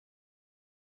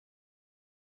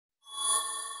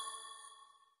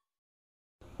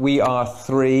We are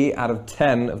 3 out of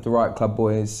 10 of the Riot Club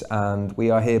boys, and we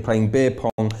are here playing beer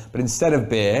pong. But instead of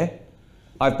beer,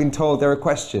 I've been told there are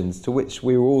questions, to which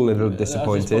we were all a little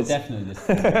disappointed. Definitely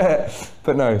disappointed.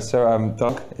 But no, so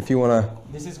Doug, if you want to...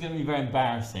 This is going to be very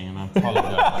embarrassing, and I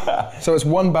apologise. So it's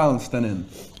 1 bounce then in.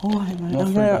 All right, mate.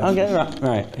 I'll get it right.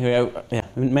 Right, here we go. Yeah,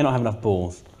 we may not have enough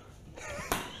balls.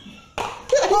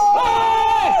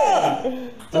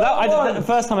 The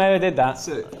first time I ever did that.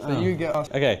 So you get us.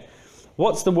 Okay.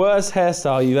 What's the worst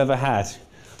hairstyle you've ever had?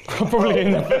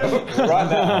 Probably right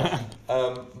now.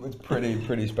 It's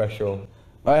pretty special.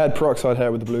 I had peroxide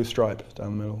hair with the blue stripe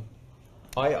down the middle.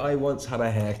 I once had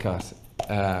a haircut.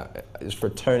 It was for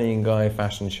a Tony and Guy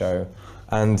fashion show,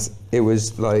 and it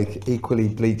was like equally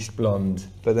bleached blonde,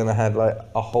 but then I had like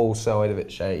a whole side of it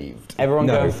shaved. Everyone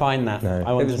go and find that. No.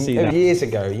 I want to see that. Years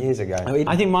ago.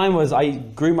 I think mine was, I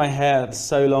grew my hair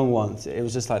so long once, it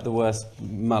was just like the worst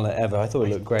mullet ever. I thought it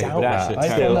looked great, but actually it's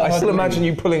terrible. I still imagine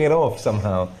you pulling it off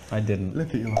somehow. I didn't. Look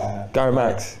at your hair. Go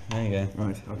Max. There you go.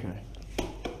 Right, okay.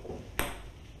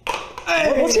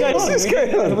 Hey, what's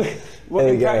going on? Well,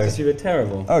 in practice you were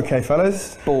terrible. Okay,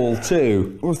 fellas. Ball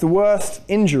 2. What was the worst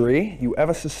injury you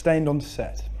ever sustained on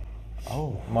set?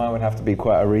 Oh, mine would have to be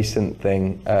quite a recent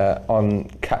thing. On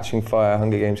Catching Fire,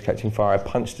 Hunger Games Catching Fire, I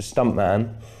punched a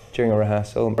stuntman during a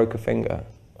rehearsal and broke a finger.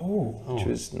 Which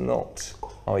was not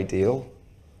ideal.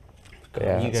 God,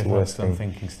 yeah, you go first, I'm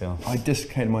thinking still. I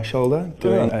dislocated my shoulder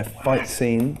doing a fight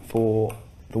scene for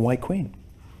The White Queen.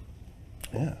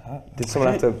 Yeah. Did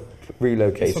someone have to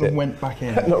relocate it? Sort of went back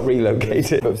in. Not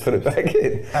relocate it, but put it back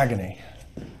in. Agony.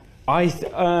 I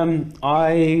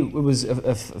was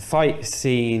a fight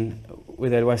scene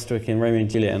with Ed Westwick in Romeo and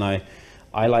Juliet, and I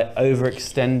like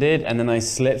overextended, and then I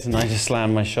slipped and I just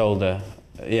slammed my shoulder.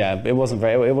 Yeah, it didn't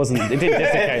dislocate.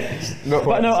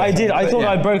 But no, I did. I thought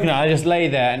I'd broken it. I just lay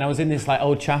there, and I was in this like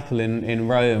old chapel in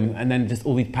Rome, and then just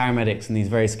all these paramedics and these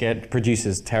very scared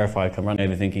producers, terrified, come running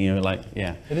over, thinking you're like,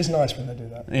 yeah. It is nice when they do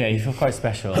that. Yeah, you feel quite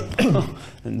special, but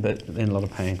in a lot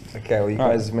of pain. Okay, well you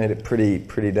guys have made it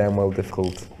pretty damn well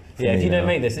difficult. Yeah, if you don't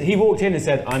make this, he walked in and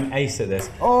said, "I'm ace at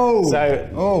this." Oh, so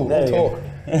we'll talk.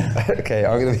 Okay,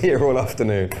 I'm going to be here all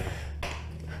afternoon.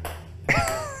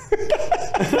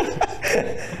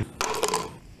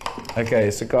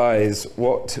 Okay, so guys,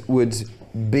 what would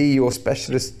be your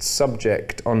specialist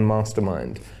subject on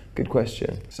Mastermind? Good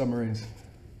question. Submarines.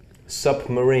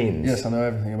 Submarines? Yes, I know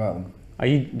everything about them. Are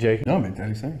you joking? No, I'm being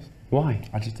deadly serious. Why?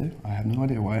 I just do. I have no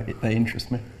idea why they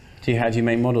interest me. Do you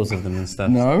make models of them and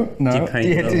stuff? No. Do you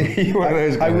paint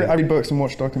them? I read books and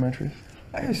watch documentaries.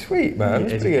 Oh, sweet, man.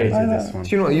 That's pretty good. this one. Do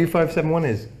you know what U571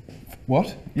 is?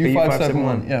 What?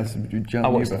 U571? Yeah, it's a I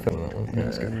watched the film on that one. Yeah,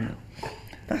 it's good.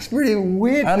 That's really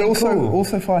weird. And cool.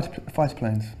 also fighter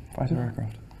planes, fighter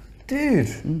aircraft.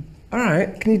 Dude, all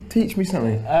right, can you teach me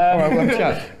something? All right, we'll have a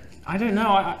chat. I don't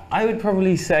know. I would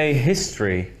probably say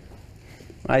history.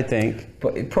 I think.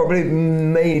 But it probably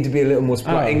may need to be a little more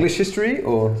like English history,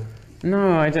 or?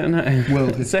 No, I don't know.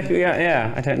 World history.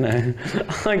 Yeah, I don't know.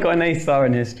 I got an A-star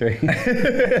in history.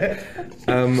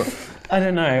 I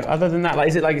don't know. Other than that, like,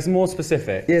 is it like it's more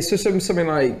specific? Yeah, so something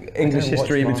like English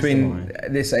history between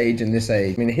this age and this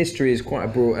age. I mean, history is quite a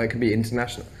broad. It could be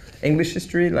international. English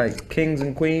history, like kings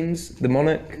and queens, the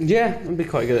monarch. Yeah, I'd be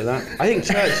quite good at that. I think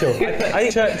Churchill.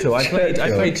 I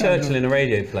played Churchill in a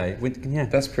radio play. Yeah,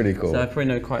 that's pretty cool. So I probably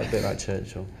know quite a bit about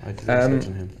Churchill. I did research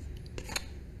on him.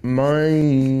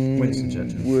 Mine Winston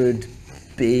Churchill would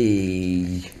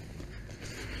be.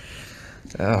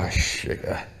 Oh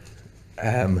sugar.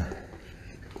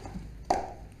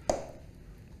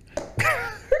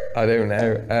 I don't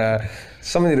know.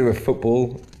 Something to do with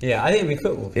football. Yeah, I think it'd be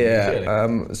football. Yeah,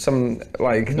 some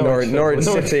like Norwich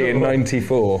City in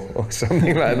 '94 or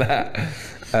something like that.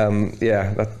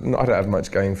 Yeah, I don't have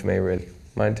much going for me really.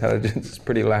 My intelligence is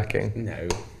pretty lacking. No.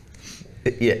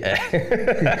 Yeah.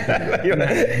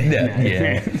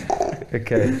 Yeah.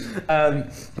 Okay.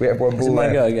 We have one ball so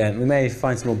left. Go again. We may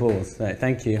find some more balls. Right,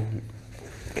 thank you.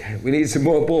 Okay, we need some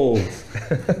more balls.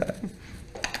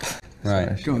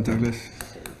 Right. Go on, Douglas.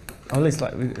 Oh, it's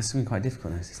like it's something quite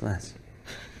difficult. This is less.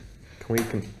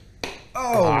 Can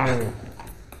Oh.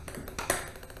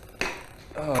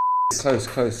 Oh. Close.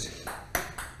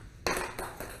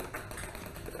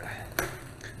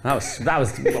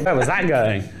 Where was that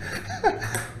going?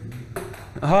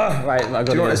 Oh, right, I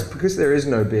got it. It's because there is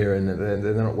no beer in it,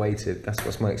 they're not weighted. That's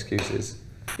what my excuse is.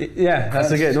 Yeah,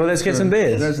 that's a good. Well, let's get some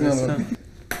beers. There's another one.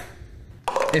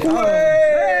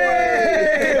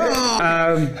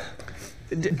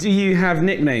 Do you have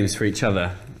nicknames for each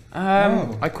other?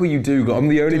 I call you Dougal. I'm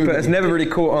the only person that's never really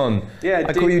caught on. Yeah,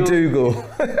 I call you Dougal.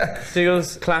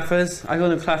 Dougals, Claffers. I call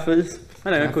them Claffers. I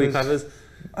don't know, call you Claffers.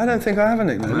 I don't think I have a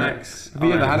nickname. Max. Have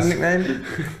you ever had a nickname?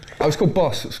 I was called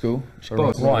Boss at school. So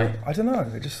Boss? Why? I don't know.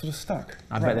 It just sort of stuck.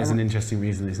 I bet there's an interesting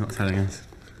reason he's not telling us.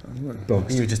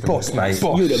 Boss. You were just a boss, mate.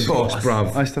 Boss. You're the boss,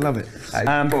 bruv. I used to love it.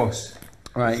 Boss.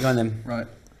 Right, go on then. Right.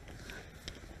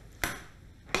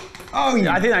 Oh,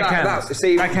 yeah, I think that counts.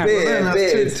 That counts. Well,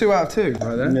 that's two out of two,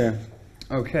 right there. Yeah.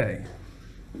 Okay.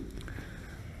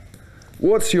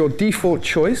 What's your default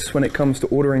choice when it comes to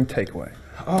ordering takeaway?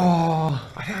 Oh,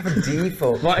 I have a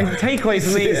default. Well, takeaway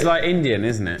for me is like Indian,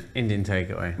 isn't it? Indian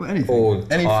takeaway. Well, anything. Or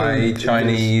Any Thai, food,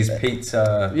 Chinese,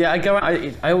 pizza. Yeah, I go out.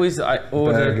 I always order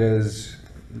burgers.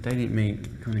 Don't eat meat.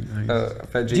 Can't eat burgers.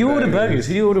 Veggie Do you order burgers?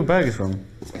 Who do you order burgers from?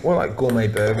 Well, like Gourmet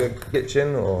Burger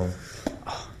Kitchen or.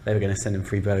 They were going to send him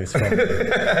free burgers from.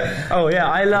 Oh yeah,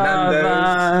 I love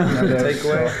Nando's.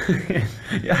 Takeaway.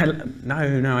 Yeah,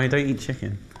 no, I don't eat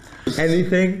chicken.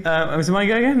 Anything? Was it my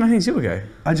go again? I think it's your go.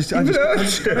 I just Oh,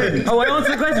 I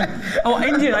answered the question. Oh,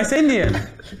 Indian. I said Indian.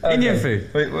 Okay. Indian food.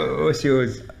 Wait, what's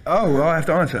yours? Oh, well, I have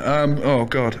to answer. Oh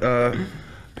God.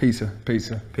 Pizza.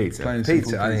 Pizza. Plain Pizza.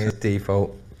 simple I think it's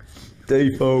default.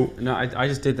 Default. No, I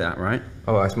just did that, right?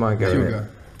 Oh, that's my go. It's your isn't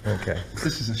go. it? Okay.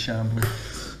 This is a shambles.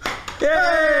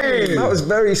 Yay! That was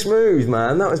very smooth,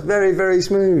 man. That was very, very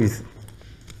smooth.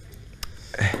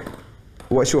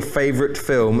 What's your favourite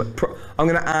film? I'm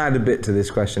going to add a bit to this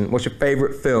question. What's your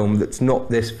favourite film that's not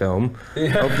this film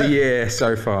of the year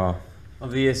so far?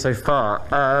 Of the year so far?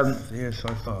 The year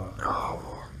so far. Oh.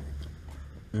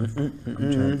 I'm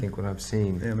trying to think what I've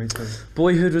seen. Yeah, me too.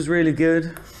 Boyhood was really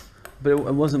good, but it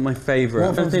wasn't my favourite.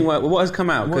 I don't think what has come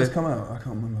out. What has come out? I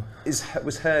can't remember.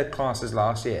 Was Her classes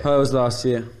last year? Her was last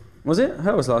year. Was it?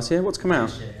 Her was last year. What's come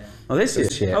out? Oh, this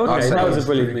year. Oh, okay, that was a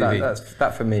brilliant movie.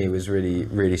 That for me was really,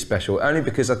 really special. Only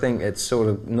because I think it's sort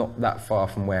of not that far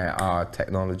from where our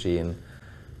technology and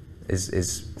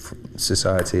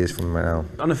society is from now.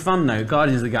 On a fun note,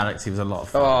 Guardians of the Galaxy was a lot of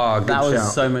fun. Oh, good that was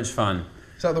shout. so much fun.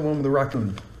 Is that the one with the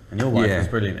raccoon? And your wife Yeah. was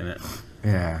brilliant in it.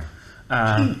 Yeah.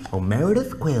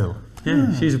 Meredith Quill.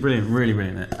 Yeah, she's brilliant, really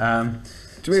brilliant in it.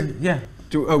 Do we? Yeah.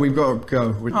 We've got to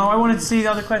go. Oh, I wanted to see the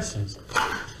other questions.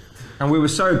 And we were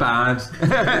so bad.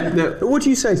 What do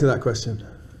you say to that question?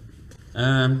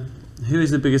 Who is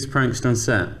the biggest prankster on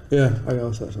set? Yeah, I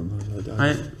ask that sometimes. I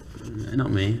don't. Not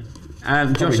me.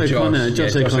 Josh O'Connor.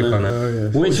 Josh. Josh Yeah, Josh O'Connor. O'Connor. Oh,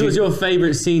 yeah. Which was your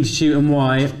favourite scene to shoot and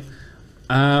why?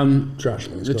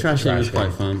 Trashing. The trashing was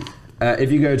quite fun.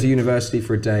 If you go to university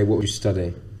for a day, what would you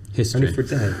study? History. Only for a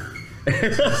day.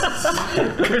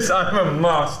 Because I'm a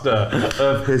master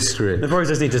of history. The probably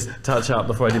just need to touch up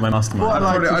before I do my mastermind.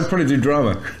 I'd probably do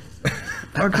drama.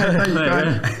 Okay, thank you,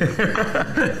 guys.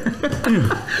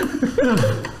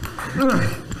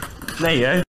 There you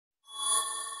go.